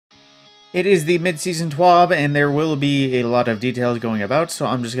It is the mid-season TWAB, and there will be a lot of details going about, so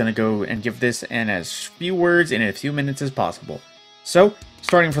I'm just going to go and give this in as few words in a few minutes as possible. So,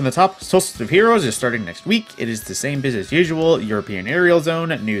 starting from the top, Solstice of Heroes is starting next week. It is the same biz as usual, European Aerial Zone,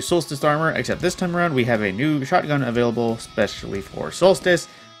 new Solstice armor, except this time around we have a new shotgun available specially for Solstice,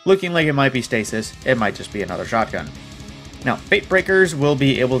 looking like it might be Stasis, it might just be another shotgun. Now, Fate Breakers will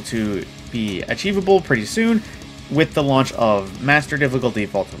be able to be achievable pretty soon, with the launch of Master Difficulty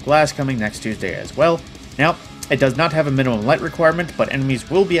Vault of Glass coming next Tuesday as well. Now, it does not have a minimum light requirement, but enemies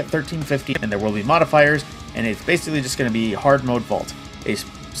will be at 1350 and there will be modifiers, and it's basically just going to be hard mode vault. A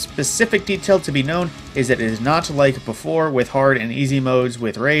specific detail to be known is that it is not like before with hard and easy modes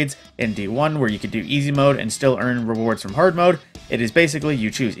with raids in D1 where you could do easy mode and still earn rewards from hard mode. It is basically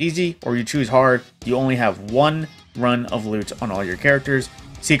you choose easy or you choose hard. You only have one run of loot on all your characters,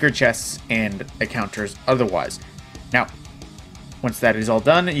 secret chests, and encounters otherwise. Now, once that is all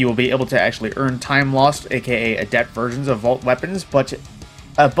done, you will be able to actually earn time lost, aka adept versions of vault weapons, but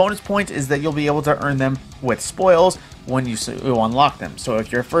a bonus point is that you'll be able to earn them with spoils when you unlock them. So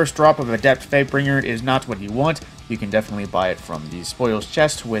if your first drop of adept Fatebringer is not what you want, you can definitely buy it from the spoils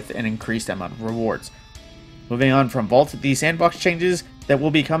chest with an increased amount of rewards. Moving on from vault, the sandbox changes that will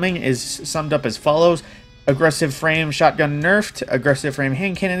be coming is summed up as follows: aggressive frame shotgun nerfed, aggressive frame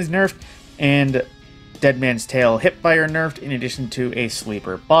hand cannons nerfed, and Dead Man's Tail hipfire nerfed, in addition to a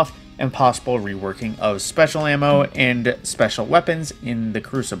sleeper buff and possible reworking of special ammo and special weapons in the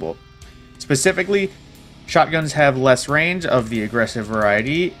Crucible. Specifically, shotguns have less range of the aggressive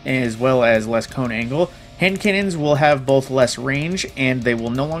variety, as well as less cone angle. Hand cannons will have both less range, and they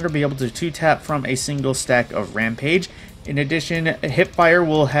will no longer be able to 2-tap from a single stack of Rampage. In addition, hipfire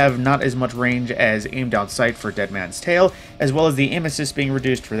will have not as much range as aim down sight for Dead Man's Tail, as well as the aim assist being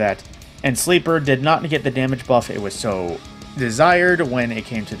reduced for that. And Sleeper did not get the damage buff it was so desired when it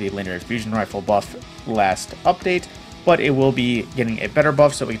came to the linear fusion rifle buff last update, but it will be getting a better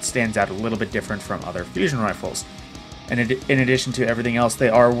buff so it stands out a little bit different from other fusion rifles. And in addition to everything else, they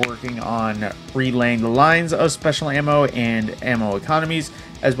are working on relaying the lines of special ammo and ammo economies,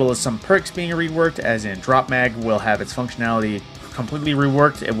 as well as some perks being reworked, as in Drop Mag will have its functionality completely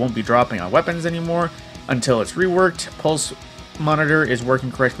reworked. It won't be dropping on weapons anymore until it's reworked. Pulse Monitor is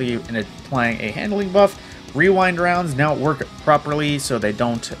working correctly and applying a handling buff. Rewind rounds now work properly, so they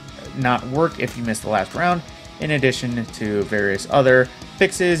don't not work if you miss the last round, in addition to various other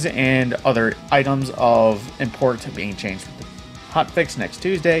fixes and other items of import being changed with the hotfix next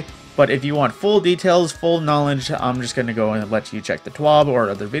Tuesday. But if you want full details, full knowledge, I'm just going to go and let you check the TWAB or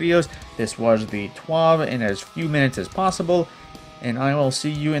other videos. This was the TWAB in as few minutes as possible, and I will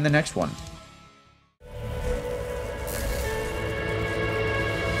see you in the next one.